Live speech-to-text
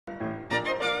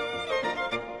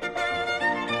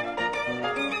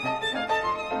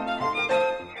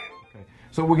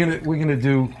So we're gonna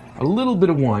do a little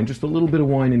bit of wine, just a little bit of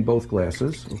wine in both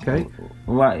glasses, okay?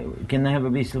 Why? Can I have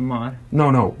a bit more?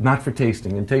 No, not for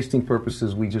tasting. In tasting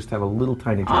purposes, we just have a little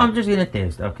tiny drop. Oh, I'm just gonna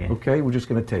taste. Okay. Okay, we're just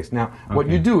gonna taste. Now, what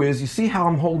you do is, you see how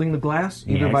I'm holding the glass,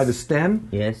 either by the stem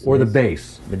or the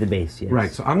base. With the base, yes.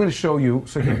 Right. So I'm gonna show you.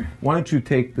 So here, why don't you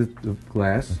take the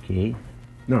glass? Okay.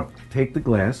 No, take the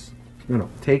glass. No,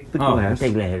 take the glass.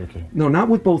 Take glass. Okay. No, not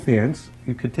with both hands.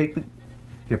 You could take the.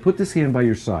 Here, put this hand by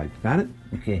your side. Got it?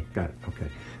 Okay. Got it. Okay.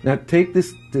 Now take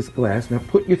this glass. Now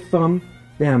put your thumb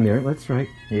down there. That's right.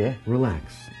 Yeah.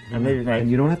 Relax.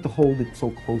 And you don't have to hold it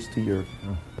so close to your.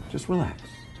 Just relax.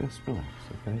 Just relax.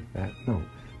 Okay.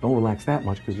 Don't relax that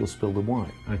much because you'll spill the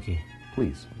wine. Okay.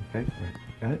 Please. Okay. Right.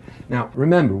 Got it. Now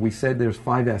remember, we said there's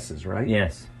 5 S's, right?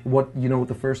 Yes. What you know? What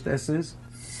the first S is?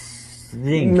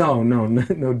 Drink.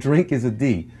 No. Drink is a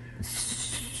D.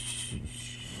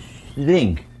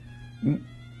 Drink.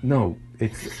 No,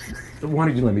 it's. Why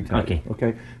don't you let me tell you?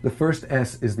 Okay. The first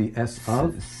S is the S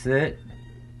of sight.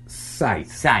 Sight.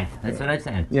 That's what I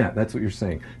said. Yeah, that's what you're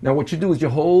saying. Now, what you do is you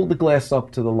hold the glass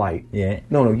up to the light. Yeah.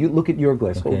 No. You look at your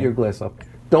glass. Okay. Hold your glass up.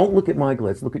 Don't look at my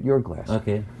glass. Look at your glass.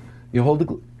 Okay. You hold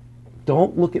the.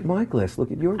 Don't look at my glass.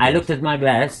 Look at your glass. I looked at my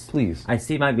glass. Please. I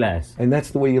see my glass. And that's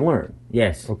the way you learn.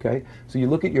 Yes. Okay. So you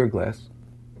look at your glass.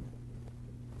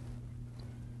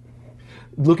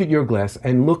 Look at your glass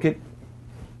and look at.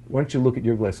 Why don't you look at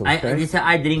your glass? Okay.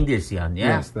 I drink this, Jan. Yeah.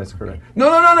 Yes, that's correct. Okay.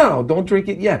 No. Don't drink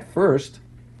it yet. First,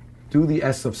 do the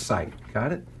S of sight.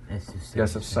 Got it?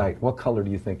 S of sight. What color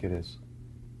do you think it is?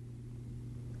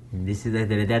 This is a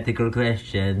rhetorical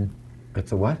question.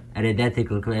 It's a what? A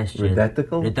rhetorical question.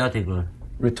 Rhetorical?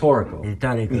 Rhetorical.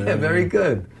 Yeah, very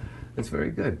good. That's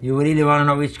very good. You really want to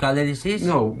know which color this is?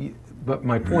 No, but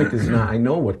my point is not. I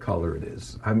know what color it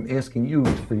is. I'm asking you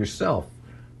for yourself.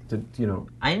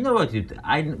 I know what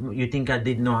you think I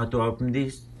didn't know how to open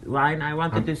this wine. I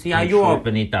wanted to see how you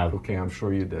open it up. Okay, I'm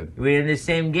sure you did. We're in the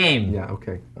same game. Yeah,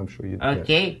 okay. I'm sure you did.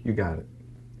 Okay. Yeah, you got it.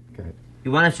 Okay.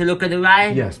 You want us to look at the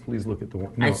wine? Yes, please look at the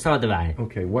wine. No. I saw the wine.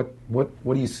 Okay, what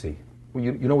do you see? Well,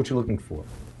 you know what you're looking for.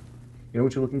 You know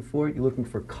what you're looking for? You're looking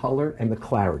for color and the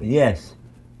clarity. Yes.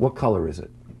 What color is it?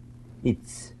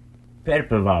 It's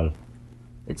purple.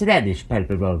 It's reddish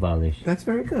purple. That's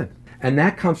very good. And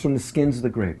that comes from the skins of the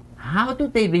grape. How do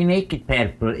they make it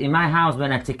purple? In my house,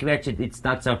 when I kvetch it, it's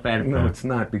not so purple. No, it's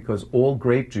not, because all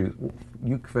grape juice...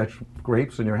 You kvetch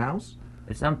grapes in your house?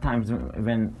 Sometimes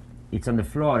when it's on the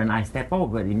floor and I step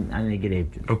over it, I make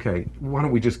grape juice. Okay, why don't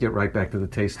we just get right back to the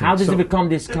tasting? How does it become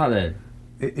this color?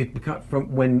 It becomes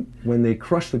from when they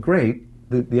crush the grape,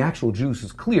 the actual juice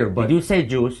is clear, but... Did you say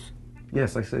juice?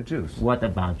 Yes, I said juice. What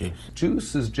about juice?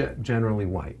 Juice is generally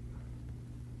white.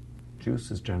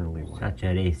 Juice is generally white. Such a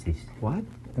racist. What?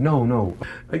 No.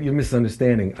 You're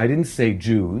misunderstanding. I didn't say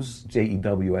Jews,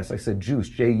 J-E-W-S. I said juice,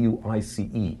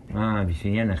 J-U-I-C-E. Ah, we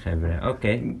zijn Jeunesse Wines.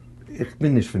 Okay. Ik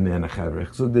ben niet van Jeunesse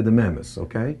Wines. So did the memes,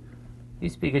 okay? You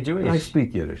speak a Jewish? I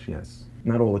speak Yiddish, yes.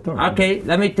 Not all the time. Okay,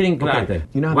 let me drink later.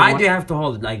 You know why do you have to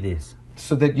hold it like this?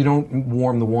 So that you don't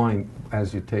warm the wine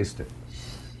as you taste it.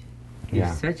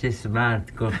 You're such a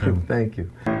smart cook. Thank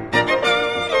you.